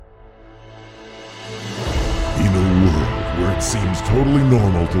In a world where it seems totally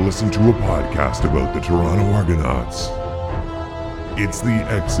normal to listen to a podcast about the Toronto Argonauts, it's the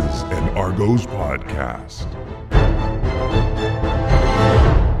X's and Argos podcast.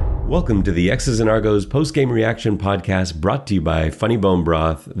 Welcome to the X's and Argos post-game reaction podcast brought to you by Funny Bone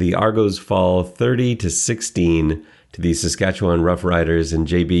Broth. The Argos fall 30-16 to the Saskatchewan Roughriders, and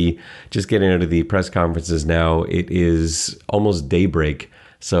JB just getting out of the press conferences now. It is almost daybreak.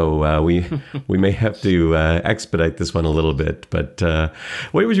 So we may have to expedite this one a little bit. But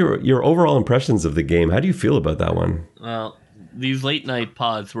what was your overall impressions of the game? How do you feel about that one? Well, these late night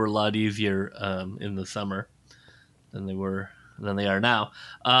pods were a lot easier in the summer than they are now.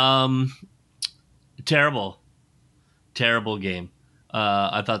 Terrible game.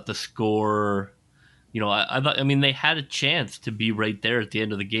 I thought the score, I mean, they had a chance to be right there at the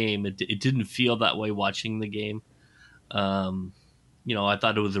end of the game. It didn't feel that way watching the game. I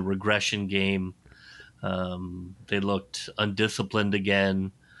thought it was a regression game. They looked undisciplined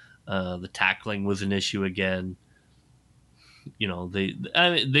again. The tackling was an issue again. They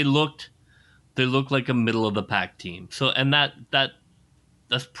looked like a middle of the pack team. So, and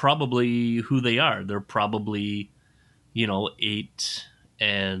that's probably who they are. They're probably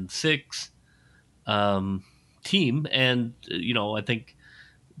 8-6 team, and I think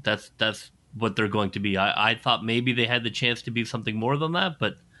that's what they're going to be. I thought maybe they had the chance to be something more than that,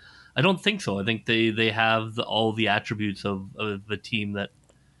 but I don't think so. I think they have all the attributes of a team that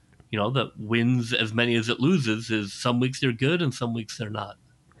that wins as many as it loses. Is some weeks they're good and some weeks they're not.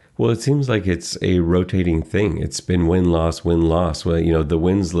 Well, it seems like it's a rotating thing. It's been win-loss, win-loss. Well, the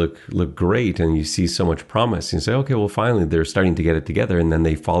wins look great, and you see so much promise. You say, okay, well, finally they're starting to get it together, and then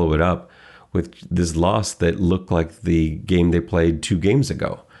they follow it up with this loss that looked like the game they played 2 games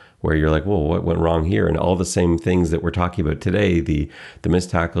ago, where you're like, whoa, what went wrong here? And all the same things that we're talking about today, the missed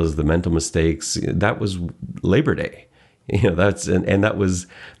tackles, the mental mistakes, that was Labor Day. That was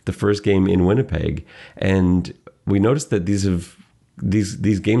the first game in Winnipeg. And we noticed that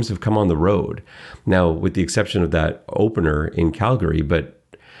these games have come on the road. Now, with the exception of that opener in Calgary, but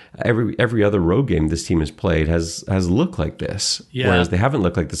every other road game this team has played has looked like this, whereas they haven't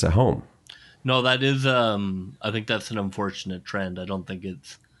looked like this at home. No, that is, I think that's an unfortunate trend. I don't think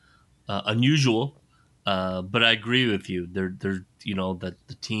it's unusual, but I agree with you. They're that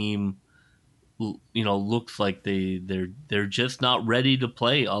the team looks like they're just not ready to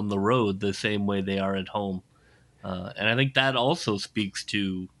play on the road the same way they are at home, and I think that also speaks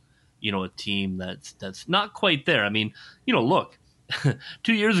to a team that's not quite there. I mean, look,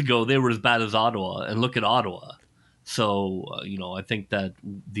 2 years ago they were as bad as Ottawa, and look at Ottawa. So I think that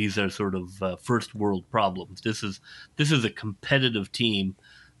these are sort of first world problems. This is a competitive team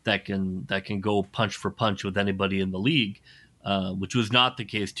that can go punch for punch with anybody in the league, which was not the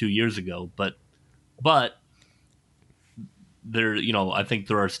case 2 years ago. But there, I think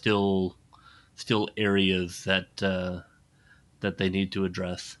there are still areas that they need to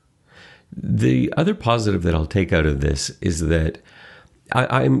address. The other positive that I'll take out of this is that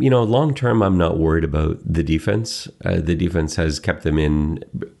I'm long term, I'm not worried about the defense. The defense has kept them in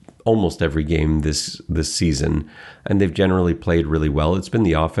almost every game this season, and they've generally played really well. It's been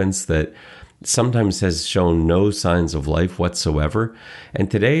the offense that sometimes has shown no signs of life whatsoever.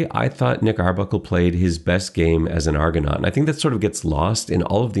 And today, I thought Nick Arbuckle played his best game as an Argonaut. And I think that sort of gets lost in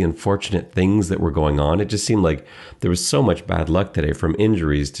all of the unfortunate things that were going on. It just seemed like there was so much bad luck today, from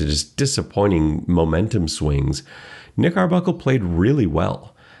injuries to just disappointing momentum swings. Nick Arbuckle played really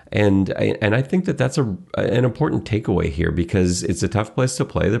well. And I think that that's an important takeaway here, because it's a tough place to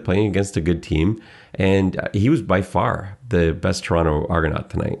play. They're playing against a good team. And he was by far the best Toronto Argonaut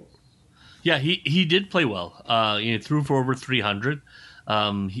tonight. Yeah, he did play well. He threw for over 300.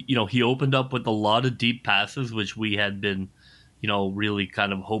 He opened up with a lot of deep passes, which we had been, really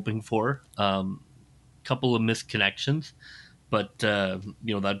kind of hoping for. Couple of missed connections, but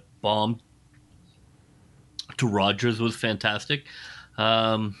that bomb to Rogers was fantastic.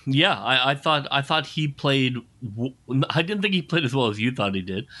 I thought he played. I didn't think he played as well as you thought he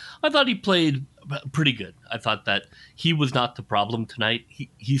did. I thought he played pretty good. I thought that he was not the problem tonight.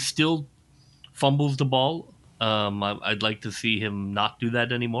 He still fumbles the ball. I'd like to see him not do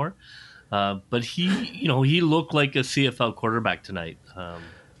that anymore. But he looked like a CFL quarterback tonight.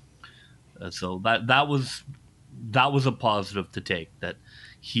 So that was a positive to take. That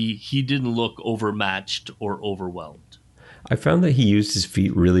he didn't look overmatched or overwhelmed. I found that he used his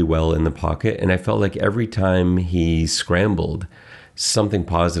feet really well in the pocket, and I felt like every time he scrambled, something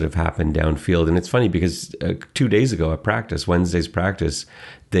positive happened downfield. And it's funny because 2 days ago at practice, Wednesday's practice,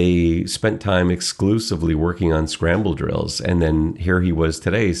 they spent time exclusively working on scramble drills. And then here he was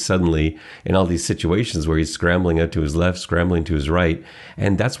today, suddenly in all these situations where he's scrambling out to his left, scrambling to his right.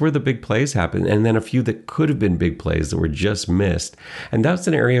 And that's where the big plays happen. And then a few that could have been big plays that were just missed. And that's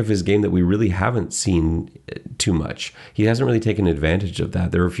an area of his game that we really haven't seen too much. He hasn't really taken advantage of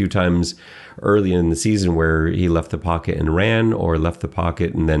that. There were a few times early in the season where he left the pocket and ran, or left the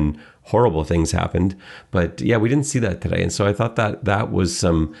pocket and then horrible things happened. But yeah, we didn't see that today. And so I thought that that was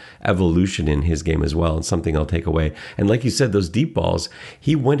some evolution in his game as well, and something I'll take away. And like you said, those deep balls,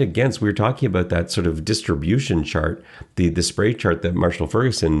 he went against, we were talking about that sort of distribution chart, the spray chart that Marshall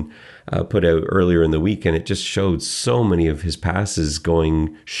Ferguson put out earlier in the week. And it just showed so many of his passes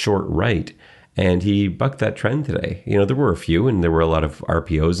going short right. And he bucked that trend today. You know, there were a few, and there were a lot of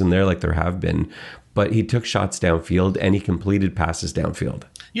RPOs in there, like there have been, but he took shots downfield and he completed passes downfield.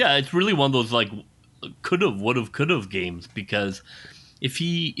 Yeah, it's really one of those like could have games, because if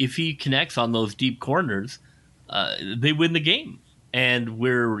he connects on those deep corners, they win the game. And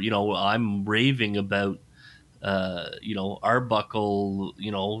I'm raving about Arbuckle,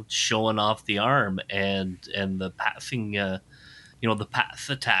 showing off the arm and the passing, the pass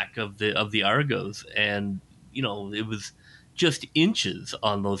attack of the Argos, and it was just inches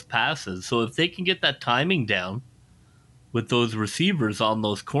on those passes. So if they can get that timing down with those receivers on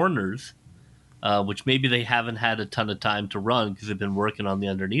those corners, which maybe they haven't had a ton of time to run because they've been working on the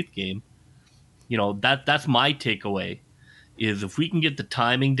underneath game, that's my takeaway, is if we can get the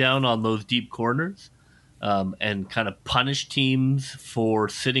timing down on those deep corners, and kind of punish teams for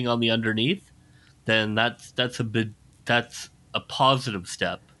sitting on the underneath, then that's a positive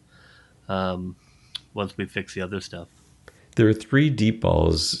step, once we fix the other stuff. There were 3 deep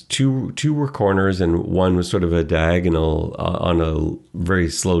balls. Two were corners, and one was sort of a diagonal on a very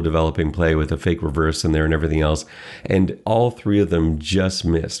slow developing play with a fake reverse in there and everything else. And all 3 of them just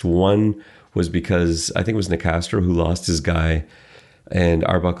missed. One was because I think it was Nicastro who lost his guy, and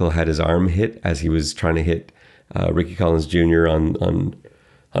Arbuckle had his arm hit as he was trying to hit Ricky Collins Jr. on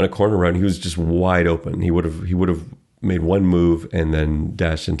a corner run. He was just wide open. He would have made one move and then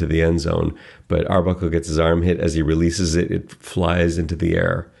dashed into the end zone. But Arbuckle gets his arm hit. As he releases it, it flies into the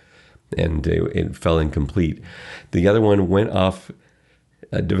air, and it fell incomplete. The other one went off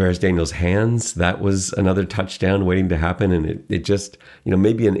DeVaris Daniels' hands. That was another touchdown waiting to happen, and it just,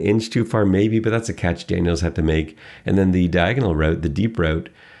 maybe an inch too far, maybe, but that's a catch Daniels had to make. And then the diagonal route, the deep route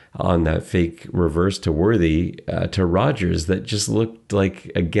on that fake reverse to Worthy, to Rogers, that just looked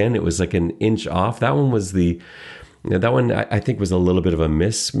like, again, it was like an inch off. That one was that one I think was a little bit of a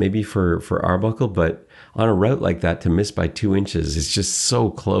miss maybe for Arbuckle, but on a route like that, to miss by 2 inches is just so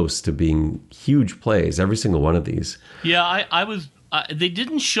close to being huge plays, every single one of these. Yeah, they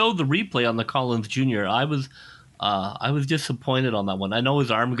didn't show the replay on the Collins Jr. I was disappointed on that one. I know his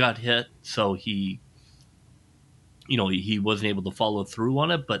arm got hit, so he wasn't able to follow through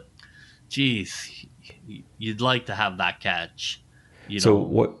on it, but geez, you'd like to have that catch. So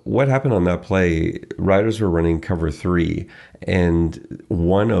what happened on that play? Riders were running cover 3, and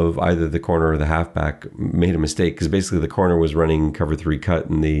one of either the corner or the halfback made a mistake, because basically the corner was running cover 3 cut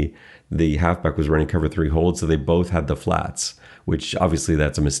and the halfback was running cover 3 hold. So they both had the flats, which obviously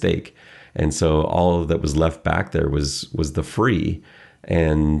that's a mistake. And so all that was left back there was the free.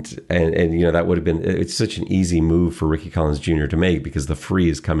 And that would have been, it's such an easy move for Ricky Collins Jr. to make, because the free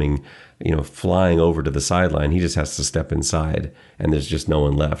is coming, flying over to the sideline. He just has to step inside, and there's just no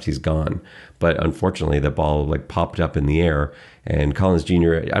one left. He's gone. But unfortunately, the ball popped up in the air, and Collins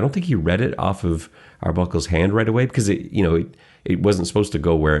Jr., I don't think he read it off of Arbuckle's hand right away, because it wasn't supposed to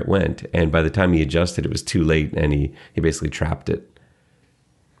go where it went. And by the time he adjusted, it was too late, and he basically trapped it.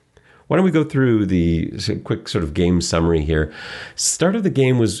 Why don't we go through the quick sort of game summary here? Start of the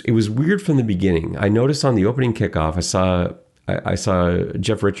game was weird from the beginning. I noticed on the opening kickoff, I saw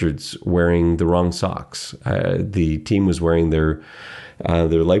Jeff Richards wearing the wrong socks. The team was wearing their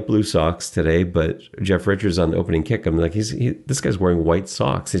light blue socks today, but Jeff Richards on the opening kick, I'm like, this guy's wearing white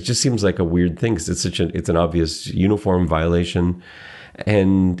socks. It just seems like a weird thing, because it's an obvious uniform violation.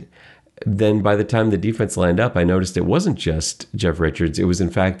 And then by the time the defense lined up, I noticed it wasn't just Jeff Richards. It was, in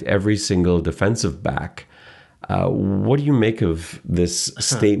fact, every single defensive back. What do you make of this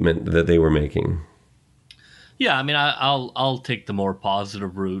statement that they were making? Yeah, I mean, I'll take the more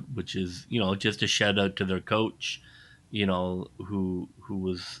positive route, which is, just a shout out to their coach, who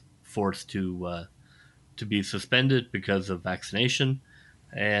was forced to be suspended because of vaccination,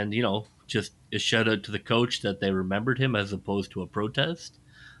 and just a shout out to the coach that they remembered him as opposed to a protest.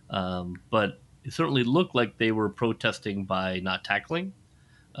 But it certainly looked like they were protesting by not tackling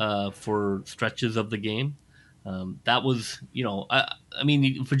for stretches of the game. That was, I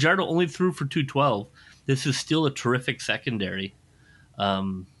mean, Fajardo only threw for 212. This is still a terrific secondary.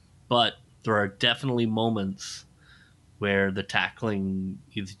 But there are definitely moments where the tackling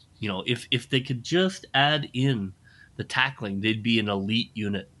is, if they could just add in the tackling, they'd be an elite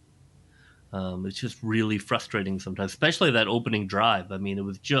unit. It's just really frustrating sometimes, especially that opening drive. I mean, it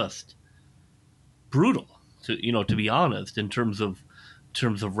was just brutal to be honest, in terms of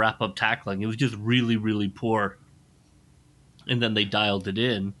wrap up tackling. It was just really, really poor. And then they dialed it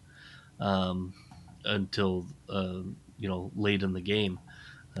in until late in the game.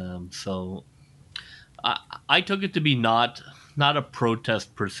 So I took it to be not a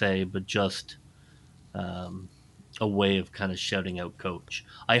protest per se, but just a way of kind of shouting out coach.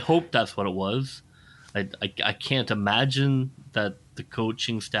 I hope that's what it was. I can't imagine that the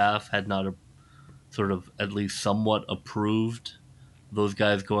coaching staff had not sort of at least somewhat approved those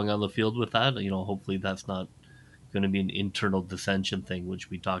guys going on the field with that. Hopefully that's not going to be an internal dissension thing, which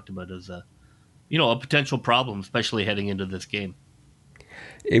we talked about as a potential problem, especially heading into this game.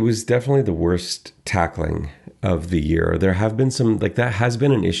 It was definitely the worst tackling of the year. There have been some, like, that has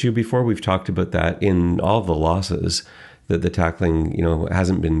been an issue before. We've talked about that in all the losses, that the tackling,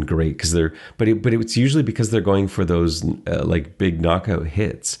 hasn't been great because but it's usually because they're going for those like big knockout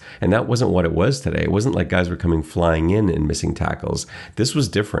hits. And that wasn't what it was today. It wasn't like guys were coming flying in and missing tackles. This was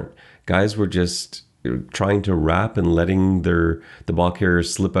different. Guys were just trying to wrap and letting the ball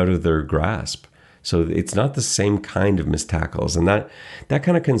carriers slip out of their grasp. So it's not the same kind of missed tackles. And that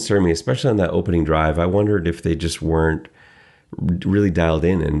kind of concerned me, especially on that opening drive. I wondered if they just weren't really dialed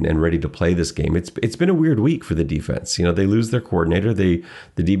in and ready to play this game. It's been a weird week for the defense. They lose their coordinator. The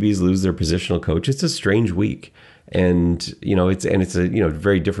DBs lose their positional coach. It's a strange week. And, it's a,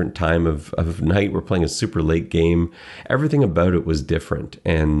 very different time of night. We're playing a super late game. Everything about it was different.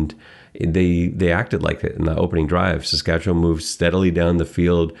 And they acted like it in the opening drive. Saskatchewan moved steadily down the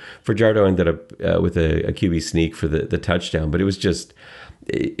field. Fajardo ended up with a QB sneak for the touchdown, but it was just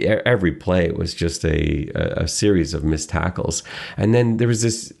every play was just a series of missed tackles. And then there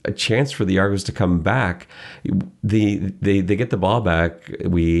was a chance for the Argos to come back. They get the ball back.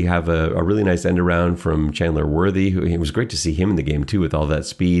 We have a really nice end around from Chandler Worthy, who, it was great to see him in the game too with all that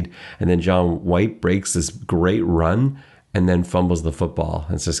speed. And then John White breaks this great run and then fumbles the football,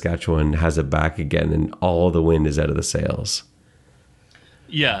 and Saskatchewan has it back again, and all the wind is out of the sails.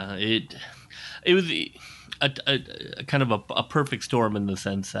 Yeah, it was a kind of a perfect storm in the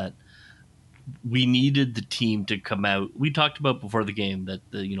sense that we needed the team to come out. We talked about before the game that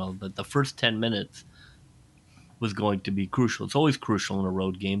the first 10 minutes was going to be crucial. It's always crucial in a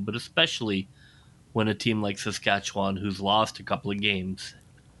road game, but especially when a team like Saskatchewan, who's lost a couple of games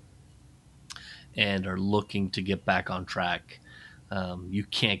and are looking to get back on track, you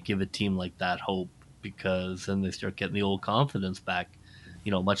can't give a team like that hope, because then they start getting the old confidence back,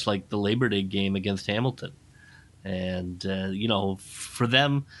 much like the Labor Day game against Hamilton. And, for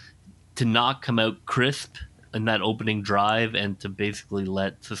them to not come out crisp in that opening drive and to basically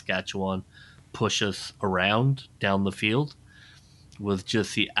let Saskatchewan push us around down the field was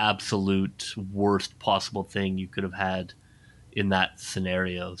just the absolute worst possible thing you could have had in that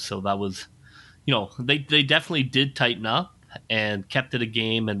scenario. So that was, they definitely did tighten up and kept it a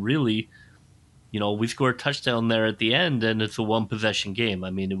game. And really, we scored a touchdown there at the end, and it's a one possession game.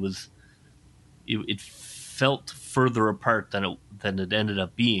 I mean, it felt further apart than it ended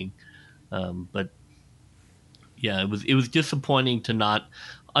up being. But yeah, it was disappointing to not,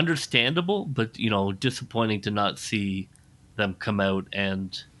 understandable, but disappointing to not see them come out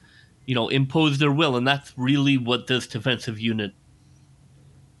and impose their will. And that's really what this defensive unit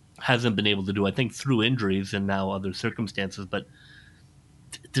hasn't been able to do, I think, through injuries and now other circumstances. But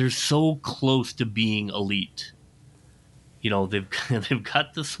they're so close to being elite. They've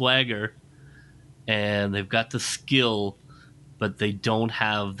got the swagger and they've got the skill, but they don't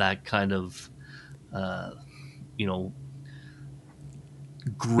have that kind of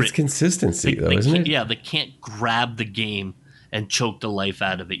grit. It's consistency, isn't it? Yeah, they can't grab the game and choke the life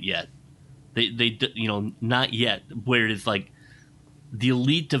out of it yet. They not yet. Where it's like the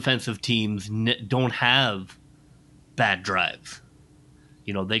elite defensive teams don't have bad drives.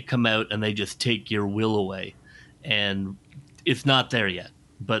 They come out and they just take your will away, and it's not there yet.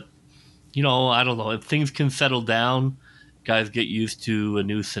 But I don't know if things can settle down. Guys get used to a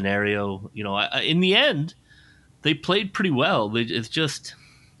new scenario. In the end, they played pretty well. They just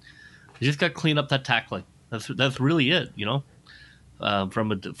got to clean up that tackling. That's really it.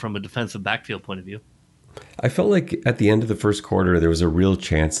 From a defensive backfield point of view. I felt like at the end of the first quarter, there was a real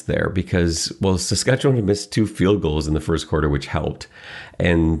chance there because, well, Saskatchewan had missed 2 field goals in the first quarter, which helped.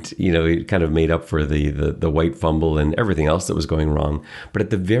 And, it kind of made up for the white fumble and everything else that was going wrong. But at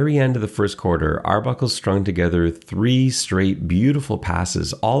the very end of the first quarter, Arbuckle strung together 3 straight beautiful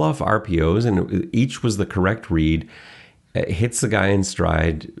passes, all off RPOs, and each was the correct read. It hits the guy in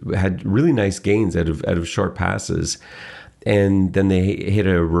stride, had really nice gains out of short passes. And then they hit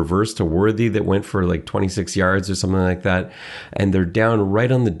a reverse to Worthy that went for like 26 yards or something like that. And they're down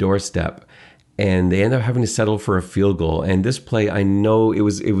right on the doorstep. And they end up having to settle for a field goal. And this play, I know it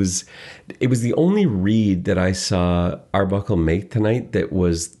was the only read that I saw Arbuckle make tonight that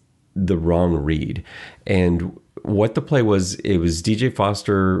was the wrong read. And what the play was, it was DJ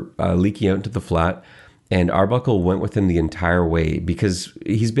Foster leaking out into the flat. And Arbuckle went with him the entire way because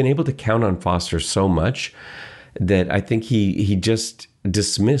he's been able to count on Foster so much that I think he just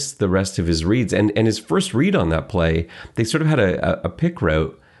dismissed the rest of his reads. And his first read on that play, they sort of had a pick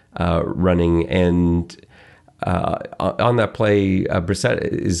route running. And on that play, Brissett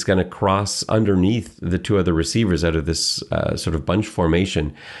is going to cross underneath the 2 other receivers out of this sort of bunch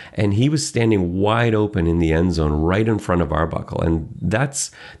formation. And he was standing wide open in the end zone right in front of Arbuckle. And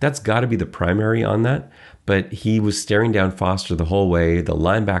that's got to be the primary on that. But he was staring down Foster the whole way. The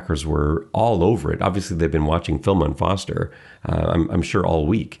linebackers were all over it. Obviously, they've been watching film on Foster, I'm sure, all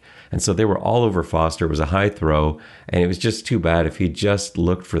week. And so they were all over Foster. It was a high throw. And it was just too bad if he just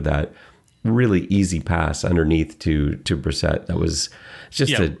looked for that really easy pass underneath to Brissett. That was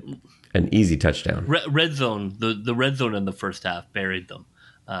just an easy touchdown. Red zone, the red zone in the first half buried them.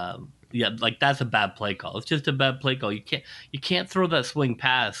 Like that's a bad play call. It's just a bad play call. You can't throw that swing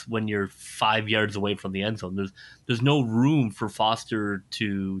pass when you're 5 yards away from the end zone. There's no room for Foster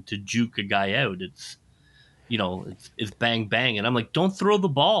to juke a guy out. It's it's bang bang, and I'm like, don't throw the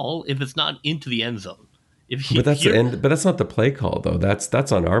ball if it's not into the end zone. But that's not the play call though.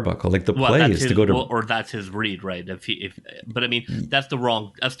 That's on Arbuckle. Like the play is to go to, or that's his read, right? But I mean, it's the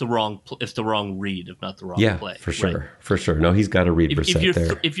wrong read, if not the wrong play. For sure, right? For sure. No, he's got to read Brissett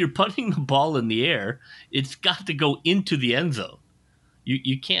there. If you're putting the ball in the air, it's got to go into the end zone.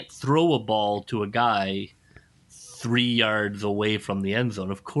 You can't throw a ball to a guy 3 yards away from the end zone.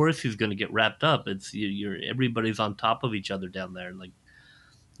 Of course, he's going to get wrapped up. It's everybody's on top of each other down there, and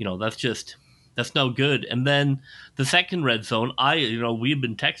that's no good. And then the second red zone, we've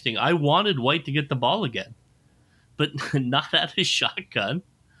been texting. I wanted White to get the ball again, but not at his shotgun.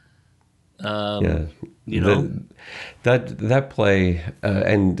 That play,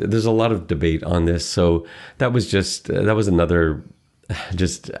 and there's a lot of debate on this. So that was another,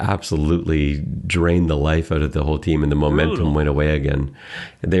 just absolutely drained the life out of the whole team, and the momentum went away again.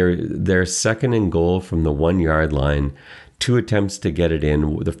 They're second and goal from the 1 yard line. 2 attempts to get it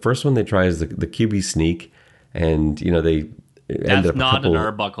in. The first one they try is the QB sneak, and they that's not an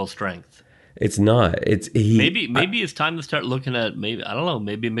Arbuckle strength. It's not. Maybe it's time to start looking at I don't know.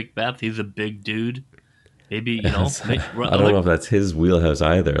 Maybe Macbeth. He's a big dude. Maybe I don't know if that's his wheelhouse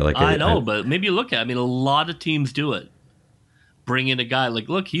either. But maybe look at. I mean, a lot of teams do it. Bring in a guy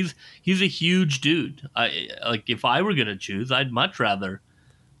look. He's a huge dude. If I were gonna choose, I'd much rather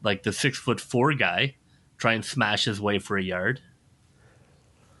the 6'4" guy try and smash his way for a yard.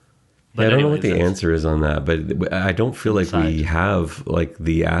 But I don't know what the answer is on that, but I don't feel like we have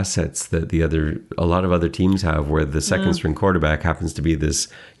the assets that a lot of other teams have, where the second string quarterback happens to be this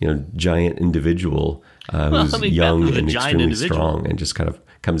giant individual who's young and extremely strong and just kind of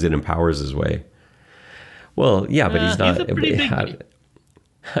comes in and powers his way. Well, yeah, but he's not.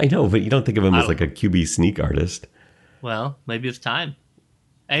 I know, but you don't think of him as a QB sneak artist. Well, maybe it's time.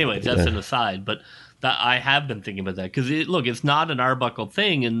 Anyways, that's an aside, but I have been thinking about that because it's not an Arbuckle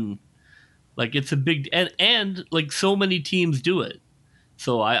thing, and it's a big and so many teams do it,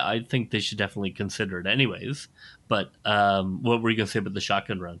 so I think they should definitely consider it. Anyways, but what were you gonna say about the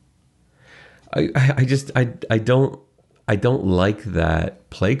shotgun run? I don't like that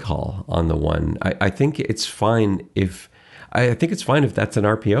play call on the one. I think it's fine if that's an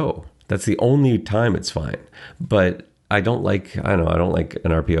RPO. That's the only time it's fine, but I don't like an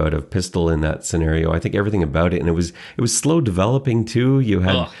RPO out of pistol in that scenario. I think everything about it, and it was slow developing too. You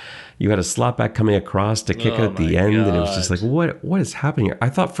had a slot back coming across to kick out the end, and it was just what is happening here? I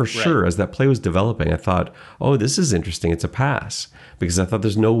thought for sure as that play was developing, I thought, oh, this is interesting. It's a pass, because I thought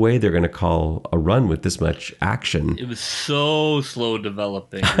there's no way they're going to call a run with this much action. It was so slow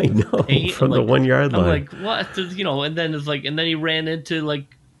developing. I know, from the 1 yard line. I'm like, what? And then and then he ran into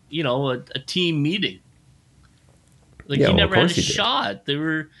a team meeting. He never had a shot.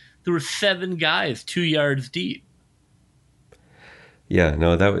 There were 7 guys 2 yards deep. Yeah,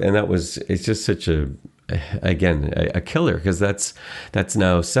 no, it's just such a again, a killer, because that's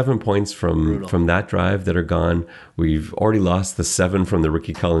now 7 points from that drive that are gone. We've already lost the 7 from the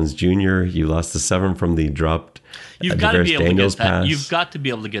Ricky Collins Jr. You lost the 7 from the dropped You've got to be able Daniels to get that. pass. You've got to be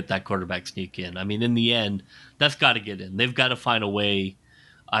able to get that quarterback sneak in. I mean, in the end, that's got to get in. They've got to find a way.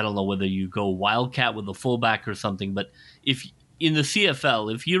 I don't know whether you go wildcat with a fullback or something, but if in the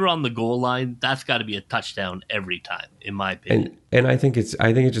CFL, if you're on the goal line, that's got to be a touchdown every time, in my opinion. And I think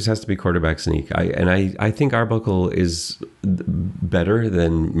it just has to be quarterback sneak. I think Arbuckle is better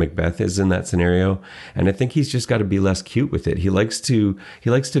than Macbeth is in that scenario, and I think he's just got to be less cute with it. He likes to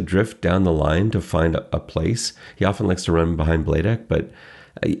drift down the line to find a place. He often likes to run behind Bladek, but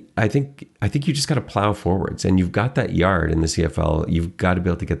I think you just got to plow forwards, and you've got that yard in the CFL. You've got to be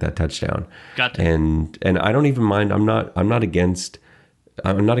able to get that touchdown. Got to. And I don't even mind. I'm not against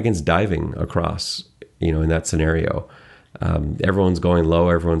diving across. In that scenario, everyone's going low.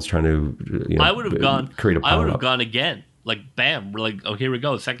 Everyone's trying to I would have gone. Create a I would pile have up. gone again. Like bam, we're like, okay, here we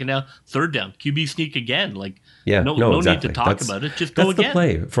go. Second down, third down, QB sneak again. Like no exactly. need to talk about it. Just go that's again. The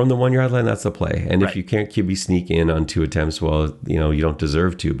play from the 1 yard line. That's the play. And Right. if you can't QB sneak in on 2 attempts, well, you don't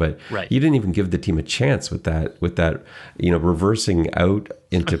deserve to. But Right. you didn't even give the team a chance with that. Reversing out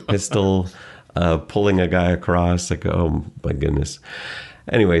into pistol, pulling a guy across. Like, oh my goodness.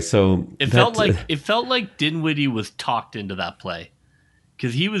 Anyway, so It felt like Dinwiddie was talked into that play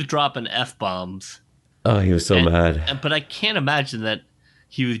because he was dropping F-bombs. Oh, he was so mad. But I can't imagine that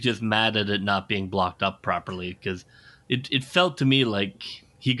he was just mad at it not being blocked up properly, because it felt to me like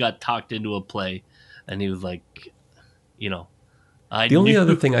he got talked into a play and he was like, The only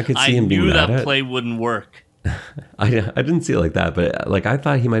other thing I could see him being mad that at- play wouldn't work. I didn't see it like that, but I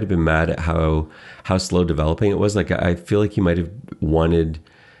thought he might have been mad at how slow developing it was. I feel like he might have wanted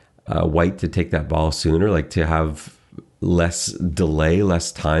White to take that ball sooner, to have less delay,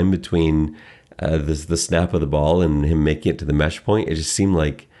 less time between the snap of the ball and him making it to the mesh point. It just seemed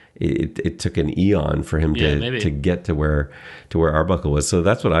like it took an eon for him to get to where Arbuckle was. So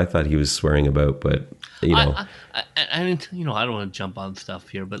that's what I thought he was swearing about. But I don't want to jump on stuff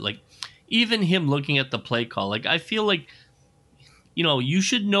here, but even him looking at the play call, I feel like you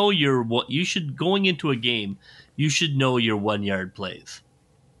should know going into a game, you should know your 1 yard plays.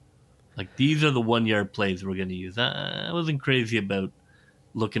 These are the 1 yard plays we're going to use. I wasn't crazy about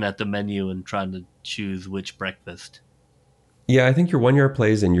looking at the menu and trying to choose which breakfast. Yeah, I think your 1 yard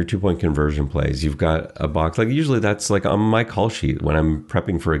plays and your 2-point conversion plays, you've got a box. Usually that's on my call sheet when I'm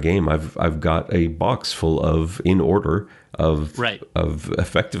prepping for a game. I've got a box full of, in order of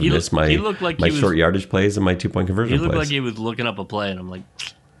effectiveness, He looked like my he was- short yardage plays and my 2-point conversion He looked plays. like he was looking up a play, and I'm like,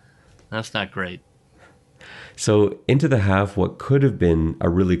 that's not great. So into the half, what could have been a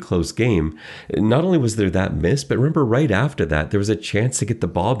really close game, not only was there that miss, but remember right after that, there was a chance to get the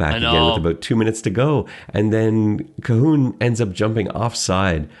ball back again with about 2 minutes to go. And then Cahoon ends up jumping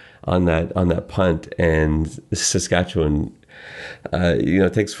offside on that punt, and Saskatchewan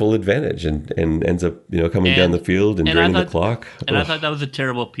takes full advantage and ends up coming down the field and draining the clock. And I thought that was a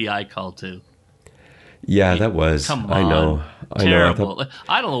terrible PI call too. Yeah, that was. Come on, I know. terrible.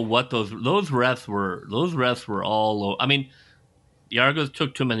 I don't know what those refs were. Those refs were all. I mean, the Argos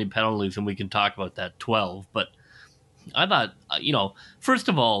took too many penalties, and we can talk about that 12. But I thought, first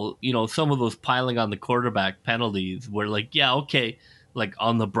of all, some of those piling on the quarterback penalties were okay.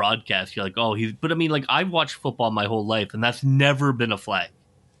 On the broadcast, you're like, oh, he's. But I mean, I've watched football my whole life, and that's never been a flag.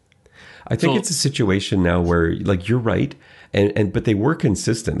 I think it's a situation now where, you're right, but they were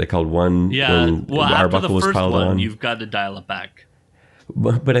consistent. They called one when after Arbuckle the was first piled one, on. you've got to dial it back.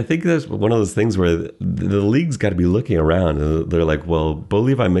 But I think that's one of those things where the league's got to be looking around. And they're like, well, Bo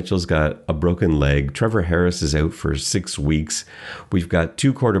Levi Mitchell's got a broken leg. Trevor Harris is out for 6 weeks. We've got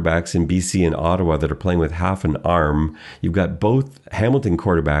 2 quarterbacks in BC and Ottawa that are playing with half an arm. You've got both Hamilton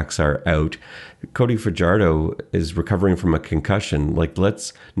quarterbacks are out. Cody Fajardo is recovering from a concussion.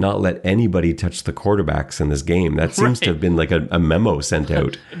 Let's not let anybody touch the quarterbacks in this game. That seems to have been a memo sent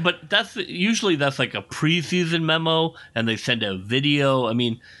out. But that's usually a preseason memo, and they send out video. I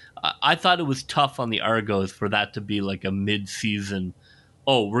mean, I thought it was tough on the Argos for that to be a mid-season.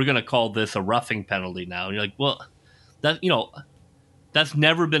 Oh, we're going to call this a roughing penalty now. And you're like, well, that's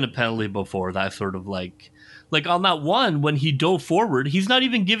never been a penalty before. That sort of on that one when he dove forward, he's not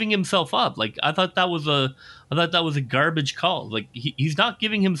even giving himself up. I thought that was a garbage call. He's not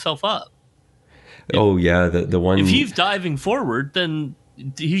giving himself up. Oh yeah, the one. If he's diving forward, then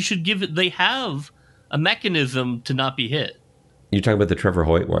he should give it. They have a mechanism to not be hit. You're talking about the Trevor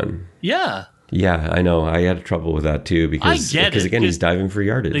Hoyt one. Yeah. Yeah, I know. I had trouble with that too because I get it, again, he's diving for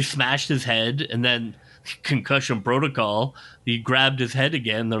yardage. They smashed his head, and then concussion protocol. He grabbed his head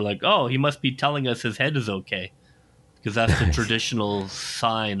again. They're like, oh, he must be telling us his head is okay, because that's the traditional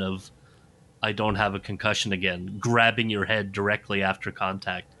sign of I don't have a concussion again, grabbing your head directly after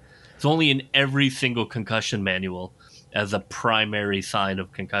contact. It's only in every single concussion manual as a primary sign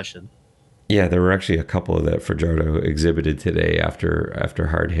of concussion. Yeah, there were actually a couple of that Fajardo exhibited today after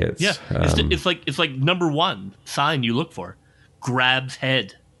hard hits. Yeah, it's like number one sign you look for: grabs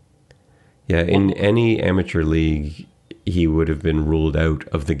head. Yeah, in any amateur league, he would have been ruled out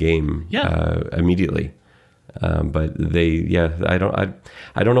of the game immediately. But I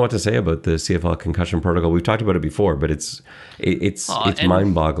don't know what to say about the CFL concussion protocol. We've talked about it before, but it's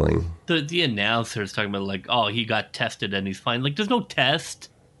mind-boggling. The announcer's talking about like, oh, he got tested and he's fine. Like, there's no test.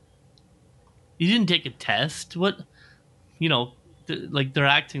 You didn't take a test. What, they're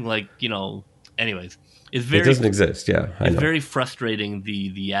acting like, anyways. It doesn't exist. Yeah, I know. It's very frustrating,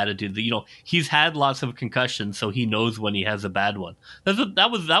 the attitude that, he's had lots of concussions, so he knows when he has a bad one. That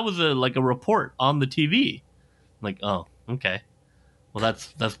was a report on the TV. Like, oh, okay. Well,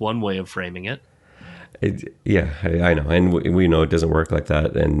 that's one way of framing it. I know, and we know it doesn't work like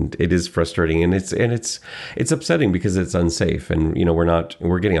that, and it is frustrating, and it's upsetting because it's unsafe, and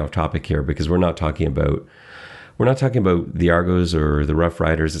we're getting off topic here because we're not talking about the Argos or the Rough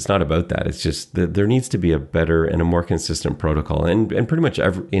Riders. It's not about that. It's just that there needs to be a better and a more consistent protocol, and pretty much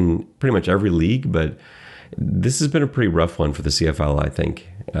every league, but this has been a pretty rough one for the CFL, I think,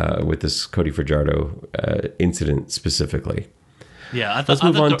 with this Cody Fajardo incident specifically. Yeah, I thought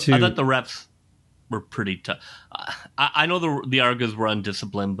the refs were pretty tough. I know the Argos were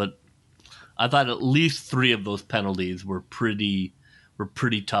undisciplined, but I thought at least 3 of those penalties were pretty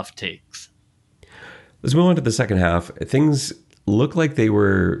tough takes. Let's move on to the second half. Things look like they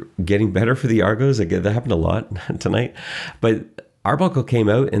were getting better for the Argos. Again, that happened a lot tonight, but Arbuckle came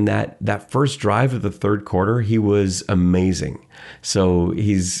out in that first drive of the third quarter. He was amazing. So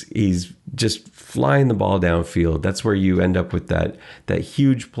he's just flying the ball downfield. That's where you end up with that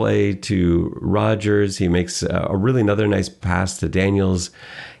huge play to Rogers. He makes another nice pass to Daniels.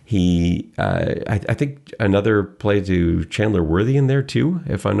 I think another play to Chandler Worthy in there too,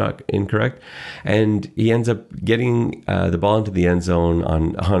 if I'm not incorrect. And he ends up getting the ball into the end zone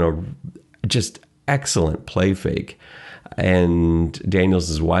on a just excellent play fake. And Daniels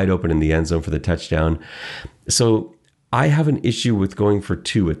is wide open in the end zone for the touchdown. So I have an issue with going for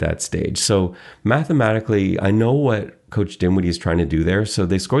 2 at that stage. So mathematically, I know what Coach Dinwiddie is trying to do there. So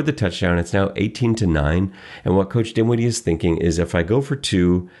they scored the touchdown. It's now 18-9. And what Coach Dinwiddie is thinking is if I go for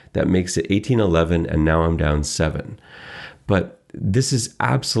 2, that makes it 18-11, and now I'm down 7. But this is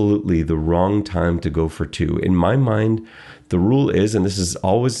absolutely the wrong time to go for 2. In my mind, the rule is, and this is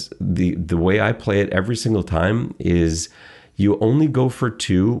always the way I play it every single time, is you only go for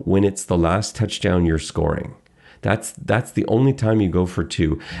 2 when it's the last touchdown you're scoring. That's the only time you go for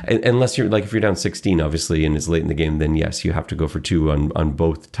 2. Unless you're if you're down 16, obviously, and it's late in the game, then yes, you have to go for 2 on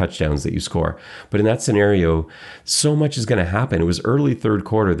both touchdowns that you score. But in that scenario, so much is going to happen. It was early third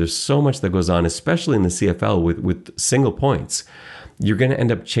quarter. There's so much that goes on, especially in the CFL with single points. You're going to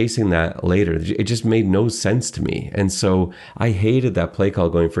end up chasing that later. It just made no sense to me. And so I hated that play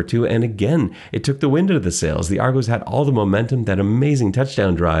call going for 2. And again, it took the wind out of the sails. The Argos had all the momentum, that amazing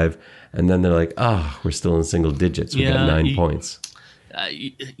touchdown drive. And then they're like, we're still in single digits. We got 9 points.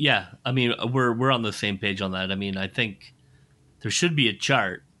 Yeah. I mean, we're on the same page on that. I mean, I think there should be a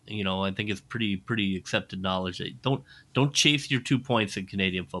chart. I think it's pretty accepted knowledge that don't chase your 2 points in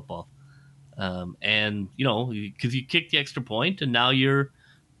Canadian football. And because you kick the extra point, and now you're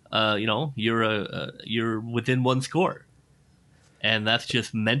within 1 score, and that's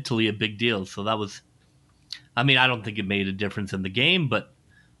just mentally a big deal. So that was, I mean, I don't think it made a difference in the game, but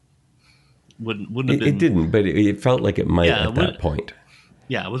wouldn't have been. It didn't, but it felt like it might at that point.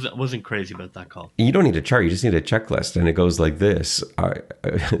 Yeah, I wasn't crazy about that call. You don't need a chart; you just need a checklist, and it goes like this: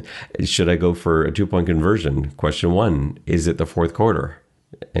 should I go for a 2-point conversion? Question 1: is it the fourth quarter?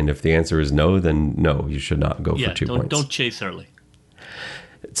 And if the answer is no, then no, you should not go for 2 points. Don't chase early.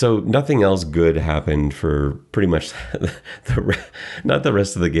 So nothing else good happened for pretty much not the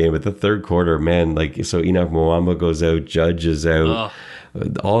rest of the game, but the third quarter, man. So Enoch Mwamba goes out, Judge is out.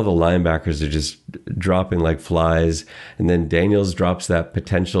 All the linebackers are just dropping like flies. And then Daniels drops that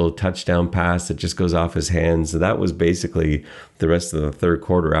potential touchdown pass that just goes off his hands. So that was basically the rest of the third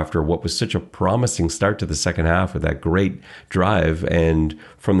quarter after what was such a promising start to the second half with that great drive. And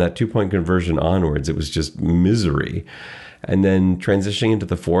from that 2-point conversion onwards, it was just misery. And then transitioning into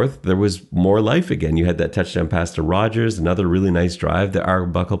the fourth, there was more life again. You had that touchdown pass to Rogers, another really nice drive that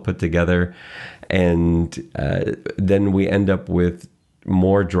Arbuckle put together. And then we end up with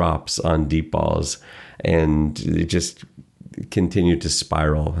more drops on deep balls. and it just continued to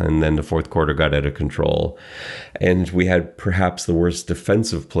spiral. And then the fourth quarter got out of control, and we had perhaps the worst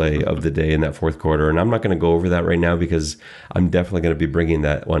defensive play of the day in that fourth quarter. And I'm not going to go over that right now because I'm definitely going to be bringing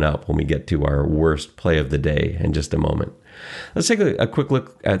that one up when we get to our worst play of the day in just a moment. Let's take a quick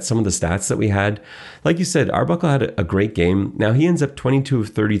look at some of the stats that we had. Like you said, Arbuckle had a great game. Now he ends up 22 of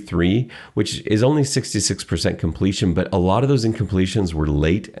 33, which is only 66% completion, but a lot of those incompletions were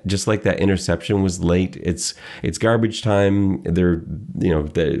late, just like that interception was late. It's garbage time.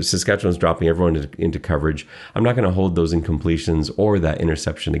 The Saskatchewan's dropping everyone into coverage. I'm not going to hold those incompletions or that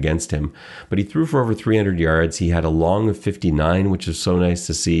interception against him, but he threw for over 300 yards. He had a long of 59, which is so nice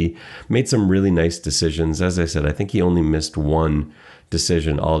to see. Made some really nice decisions. As I said, I think he only missed one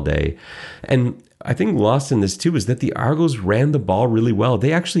decision all day. And I think lost in this too is that the Argos ran the ball really well.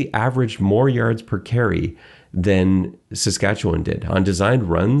 They actually averaged more yards per carry than Saskatchewan did. On designed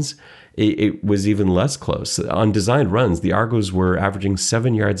runs, it was even less close. On designed runs, the Argos were averaging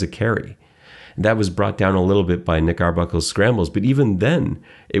 7 yards a carry. That was brought down a little bit by Nick Arbuckle's scrambles, but even then,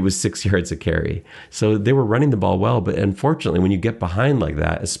 it was 6 yards a carry. So they were running the ball well, but unfortunately, when you get behind like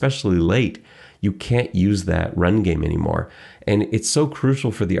that, especially late, you can't use that run game anymore. And it's so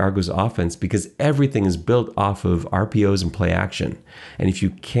crucial for the Argos offense because everything is built off of RPOs and play action. And if you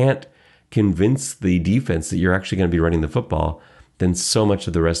can't convince the defense that you're actually going to be running the football, then so much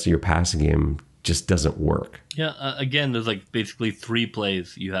of the rest of your passing game just doesn't work. Yeah, again, there's like basically 3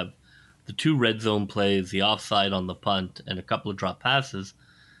 plays. You have the 2 red zone plays, the offside on the punt, and a couple of drop passes.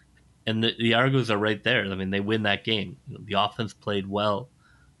 And the Argos are right there. I mean, they win that game. The offense played well.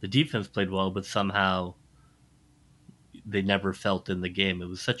 The defense played well, but somehow they never felt in the game. It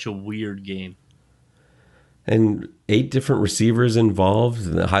was such a weird game. And 8 different receivers involved.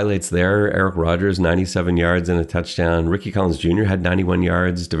 The highlights there: Eric Rogers, 97 yards and a touchdown. Ricky Collins Jr. had 91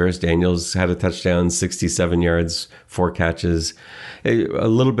 yards. Devers Daniels had a touchdown, 67 yards, 4 catches. A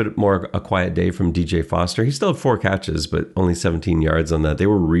little bit more a quiet day from DJ Foster. He still had 4 catches, but only 17 yards on that. They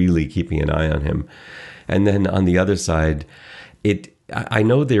were really keeping an eye on him. And then on the other side, I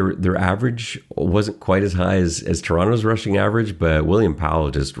know their average wasn't quite as high as Toronto's rushing average, but William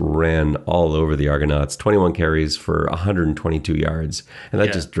Powell just ran all over the Argonauts, 21 carries for 122 yards. And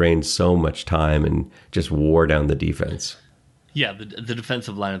that just drained so much time and just wore down the defense. Yeah, the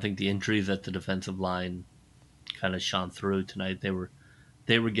defensive line, I think the injuries at the defensive line kind of shone through tonight. They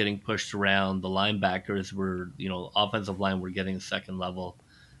were getting pushed around. The linebackers were, offensive line were getting a second level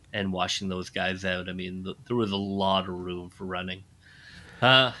and washing those guys out. I mean, there was a lot of room for running.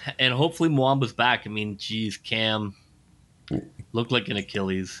 And hopefully Mwamba's back. I mean, geez, Cam looked like an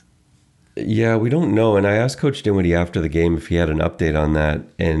Achilles. Yeah, we don't know. And I asked Coach Dinwiddie after the game if he had an update on that,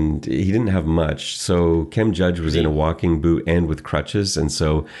 and he didn't have much. So Kem Judge was in a walking boot and with crutches. And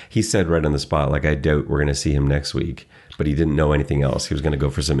so he said right on the spot, I doubt we're going to see him next week. But he didn't know anything else. He was going to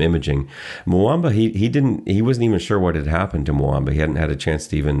go for some imaging. Mwamba, he wasn't even sure what had happened to Mwamba. He hadn't had a chance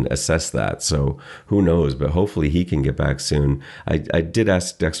to even assess that. So who knows? But hopefully he can get back soon. I did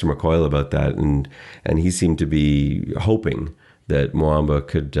ask Dexter McCoyle about that, and he seemed to be hoping that Mwamba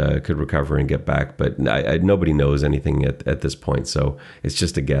could recover and get back. But nobody knows anything at this point. So it's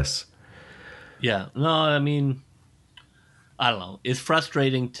just a guess. Yeah. No, I mean, I don't know. It's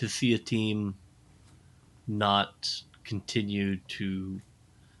frustrating to see a team not continue to,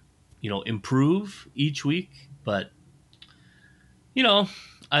 improve each week. But,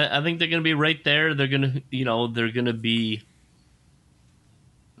 I think they're going to be right there. They're going to, they're going to be,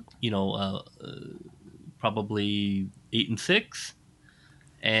 probably 8-6.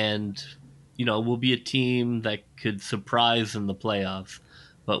 And, we'll be a team that could surprise in the playoffs,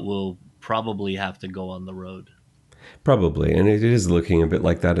 but will probably have to go on the road. Probably, and it is looking a bit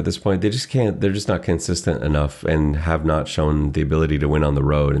like that at this point. They just can't. They're just not consistent enough, and have not shown the ability to win on the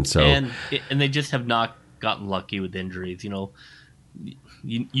road. And so, and they just have not gotten lucky with injuries. You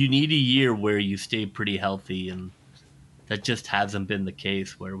need a year where you stay pretty healthy, and that just hasn't been the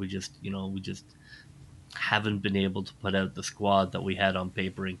case. Where we just haven't been able to put out the squad that we had on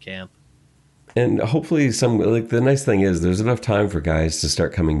paper in camp. And hopefully the nice thing is there's enough time for guys to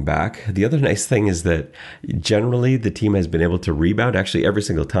start coming back. The other nice thing is that generally the team has been able to rebound. Actually, every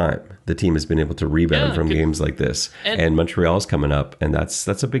single time the team has been able to rebound from games like this. And Montreal's coming up, and that's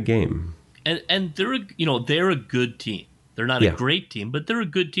a big game. And they're a good team. They're not a great team, but they're a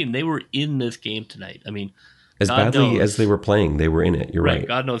good team. They were in this game tonight. I mean, as badly as they were playing, they were in it. You're right.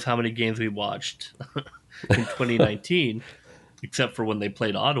 God knows how many games we watched in 2019, except for when they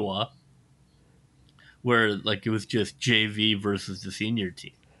played Ottawa, where it was just JV versus the senior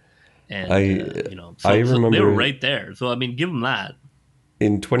team, and I remember they were right there. So I mean, give them that.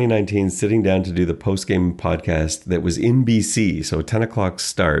 in 2019 sitting down to do the post-game podcast that was in BC, so 10 o'clock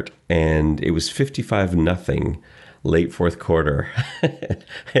start, and it was 55-0 late fourth quarter.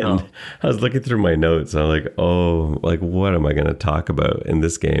 And I was looking through my notes. I'm like, what am I going to talk about in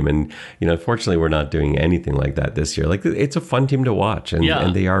this game? And, fortunately, we're not doing anything like that this year. Like, it's a fun team to watch,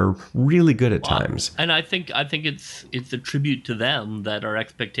 and they are really good at times. And I think it's a tribute to them that our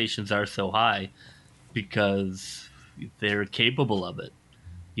expectations are so high because they're capable of it.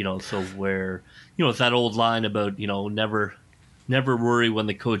 So where, it's that old line about, never worry when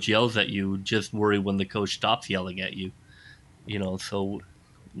the coach yells at you, just worry when the coach stops yelling at you. So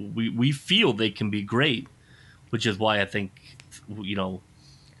we feel they can be great, which is why I think,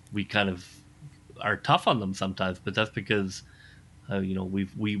 we kind of are tough on them sometimes, but that's because,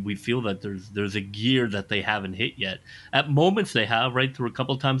 we feel that there's a gear that they haven't hit yet. At moments they have, right? There were a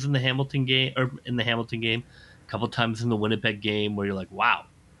couple of times in the Hamilton game, a couple of times in the Winnipeg game where you're like, wow.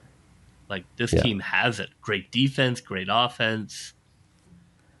 Like, this team has it. Great defense, great offense.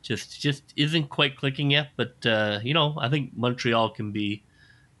 Just isn't quite clicking yet. But, I think Montreal can be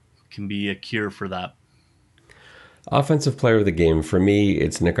a cure for that. Offensive player of the game, for me,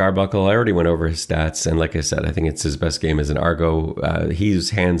 it's Nick Arbuckle. I already went over his stats. And like I said, I think it's his best game as an Argo.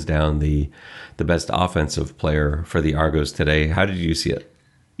 He's hands down the best offensive player for the Argos today. How did you see it?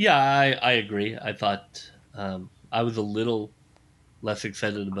 Yeah, I agree. I thought I was a little less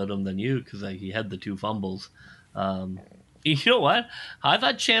excited about him than you because he had the 2 fumbles. You know what? I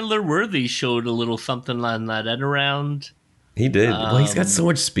thought Chandler Worthy showed a little something on that end around. He did. Well, he's got so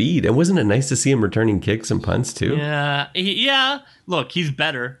much speed. And wasn't it nice to see him returning kicks and punts too? Yeah. Look, he's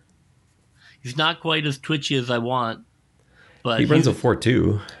better. He's not quite as twitchy as I want. But he runs a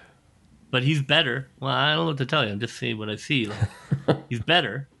 4.2. But he's better. Well, I don't know what to tell you. I'm just saying what I see. Like, he's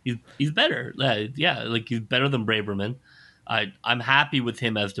better. He's better. Yeah, like he's better than Braverman. I'm happy with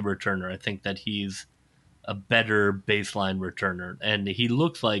him as the returner. I think that he's a better baseline returner, and he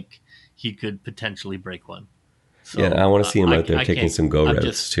looks like he could potentially break one. So, I want to see him out there taking some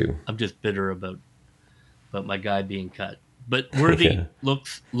routes too. I'm just bitter about my guy being cut. But Worthy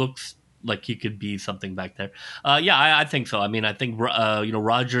looks like he could be something back there. I think so. I mean, I think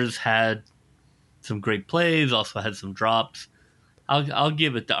Rogers had some great plays, also had some drops. I'll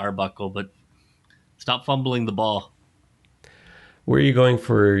give it to Arbuckle, but stop fumbling the ball. Where are you going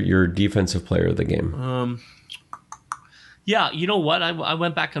for your defensive player of the game? You know what? I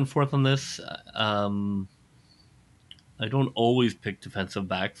went back and forth on this. I don't always pick defensive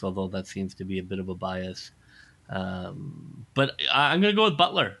backs, although that seems to be a bit of a bias. But I'm going to go with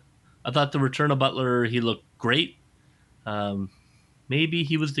Butler. I thought the return of Butler, he looked great. Maybe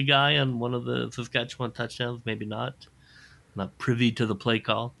he was the guy on one of the Saskatchewan touchdowns, maybe not. I'm not privy to the play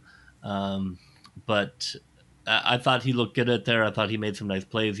call. But I thought he looked good at there. I thought he made some nice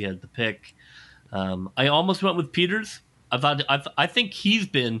plays. He had the pick. I almost went with Peters. I think he's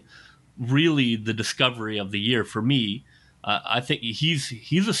been really the discovery of the year for me. I think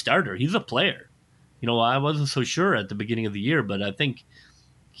he's a starter. He's a player. I wasn't so sure at the beginning of the year, but I think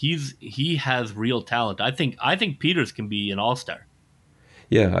he has real talent. I think Peters can be an all-star.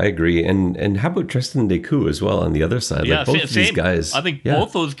 Yeah, I agree. And how about Tristan Deku as well on the other side? Yeah, like both of these guys. I think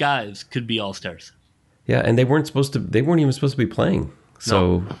both those guys could be all-stars. Yeah, and they weren't even supposed to be playing.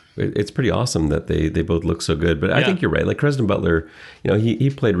 So it's pretty awesome that they both look so good. But I think you're right. Like Creston Butler, he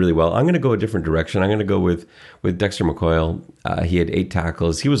played really well. I'm going to go a different direction. I'm going to go with Dexter McCoyle. He had 8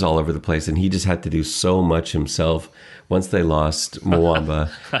 tackles. He was all over the place, and he just had to do so much himself once they lost Mwamba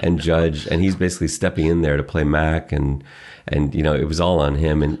and Judge. And he's basically stepping in there to play Mac, and it was all on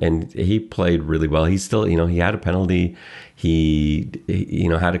him. And he played really well. He still, he had a penalty. He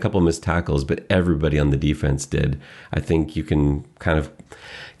had a couple of missed tackles, but everybody on the defense did. I think you can kind of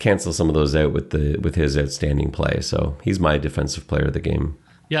cancel some of those out with his outstanding play. So he's my defensive player of the game.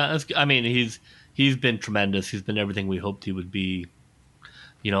 Yeah, he's been tremendous. He's been everything we hoped he would be.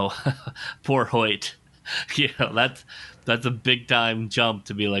 Poor Hoyt. That's a big time jump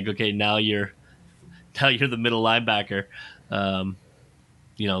to be like, okay, now you're the middle linebacker. So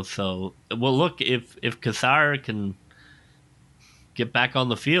look, if Kassar can get back on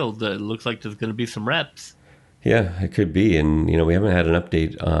the field, it looks like there's going to be some reps. Yeah, it could be. And, we haven't had an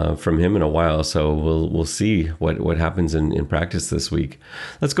update from him in a while, so we'll see what happens in practice this week.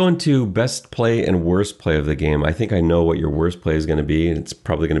 Let's go into best play and worst play of the game. I think I know what your worst play is going to be, and it's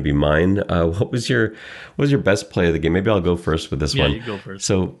probably going to be mine. What was your best play of the game? Maybe I'll go first with this one. Yeah, you go first.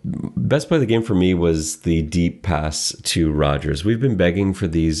 So best play of the game for me was the deep pass to Rogers. We've been begging for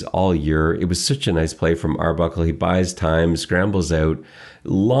these all year. It was such a nice play from Arbuckle. He buys time, scrambles out,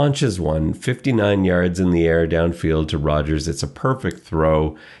 launches one 59 yards in the air, downfield to Rodgers. It's a perfect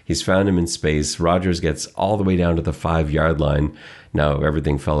throw. He's found him in space. Rodgers gets all the way down to the 5-yard line. Now,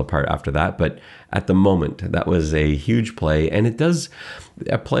 everything fell apart after that, but at the moment, that was a huge play. And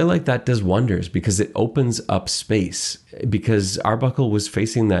a play like that does wonders because it opens up space. Because Arbuckle was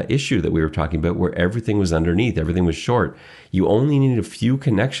facing that issue that we were talking about where everything was underneath, everything was short. You only need a few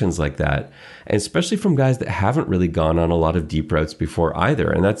connections like that, and especially from guys that haven't really gone on a lot of deep routes before either.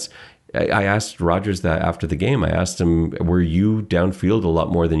 And I asked Rodgers that after the game. I asked him, were you downfield a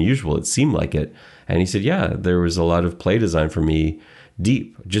lot more than usual? It seemed like it. And he said, yeah, there was a lot of play design for me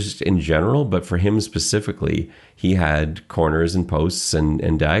deep, just in general. But for him specifically, he had corners and posts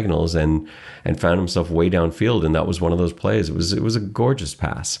and diagonals and found himself way downfield. And that was one of those plays. It was a gorgeous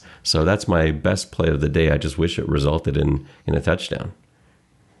pass. So that's my best play of the day. I just wish it resulted in a touchdown.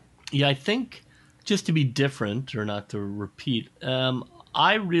 Yeah, I think just to be different or not to repeat,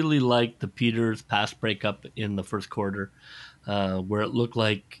 I really liked the Peters pass breakup in the first quarter, where it looked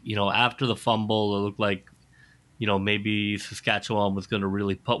like, after the fumble, it looked like, maybe Saskatchewan was going to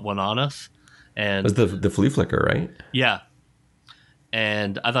really put one on us. And it was the flea flicker, right? Yeah.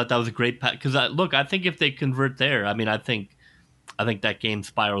 And I thought that was a great pass. Because, I think if they convert there, I think that game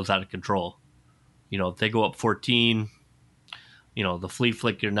spirals out of control. If they go up 14, the flea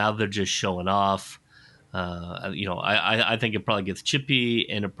flicker, now they're just showing off. I think it probably gets chippy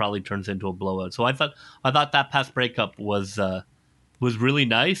and it probably turns into a blowout. So I thought that pass breakup was really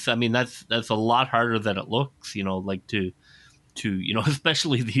nice. That's a lot harder than it looks, to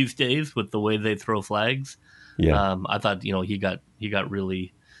especially these days with the way they throw flags. Yeah. I thought, he got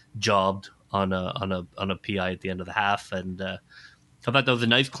really jobbed on a PI at the end of the half. And I thought that was a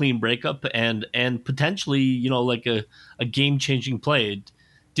nice clean breakup and potentially, like a game changing play. It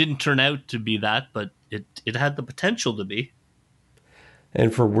didn't turn out to be that, but it had the potential to be.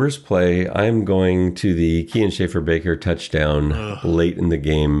 And for worst play, I'm going to the Kean Schaefer-Baker touchdown late in the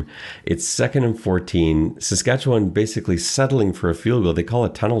game. It's 2nd and 14. Saskatchewan basically settling for a field goal. They call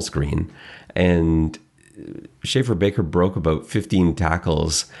it tunnel screen. And Schaefer-Baker broke about 15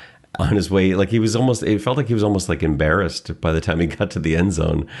 tackles on his way. It felt like he was almost like embarrassed by the time he got to the end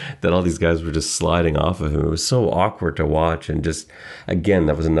zone that all these guys were just sliding off of him. It was so awkward to watch. And just, again,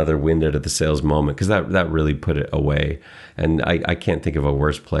 that was another wind out of the sails moment because that really put it away. And I can't think of a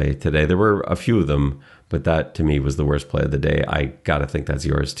worse play today. There were a few of them, but that to me was the worst play of the day. I got to think that's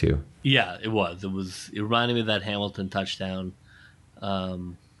yours too. Yeah, it was. It reminded me of that Hamilton touchdown.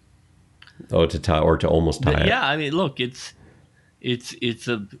 To tie or to almost tie it. Yeah, look,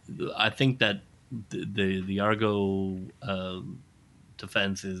 I think that the Argo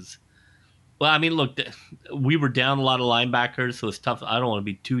defense is, well, look, we were down a lot of linebackers, so it's tough. I don't want to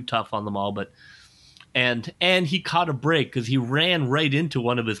be too tough on them all, but and he caught a break because he ran right into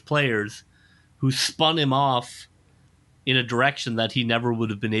one of his players who spun him off in a direction that he never would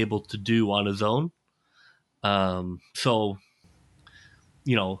have been able to do on his own. So,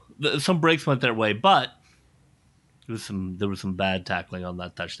 some breaks went their way, but there was some bad tackling on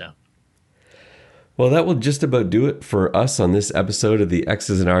that touchdown. Well, that will just about do it for us on this episode of the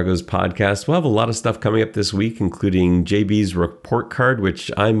X's and Argos podcast. We'll have a lot of stuff coming up this week, including JB's report card, which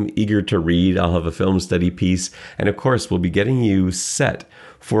I'm eager to read. I'll have a film study piece. And of course, we'll be getting you set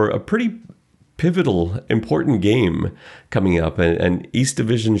for a pretty pivotal, important game coming up, an East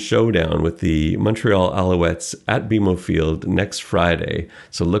Division showdown with the Montreal Alouettes at BMO Field next Friday.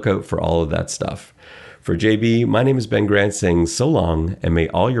 So look out for all of that stuff. For JB, my name is Ben Grant saying so long, and may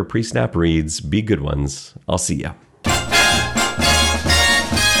all your pre-snap reads be good ones. I'll see ya.